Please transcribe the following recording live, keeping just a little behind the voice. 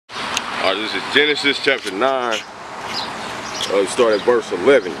All right, this is Genesis chapter 9. Start at verse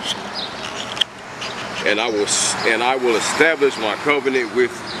 11. And I will establish my covenant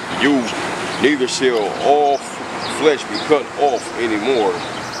with you. Neither shall all flesh be cut off anymore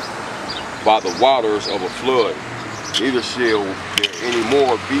by the waters of a flood. Neither shall there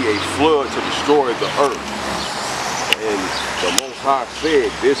anymore be a flood to destroy the earth. And the Most High said,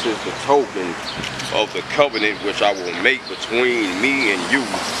 this is the token of the covenant which I will make between me and you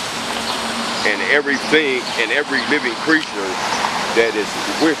and everything and every living creature that is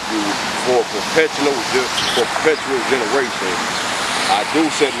with you for perpetual generations. I do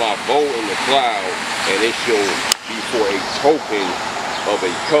set my bow in the cloud, and it shall be for a token of a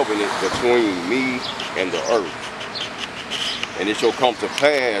covenant between me and the earth. And it shall come to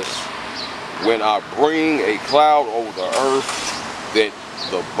pass when I bring a cloud over the earth that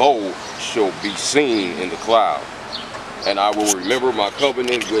the bow shall be seen in the cloud. And I will remember my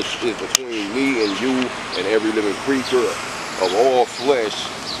covenant which is between me and you and every living creature of all flesh,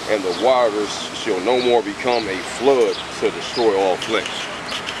 and the waters shall no more become a flood to destroy all flesh.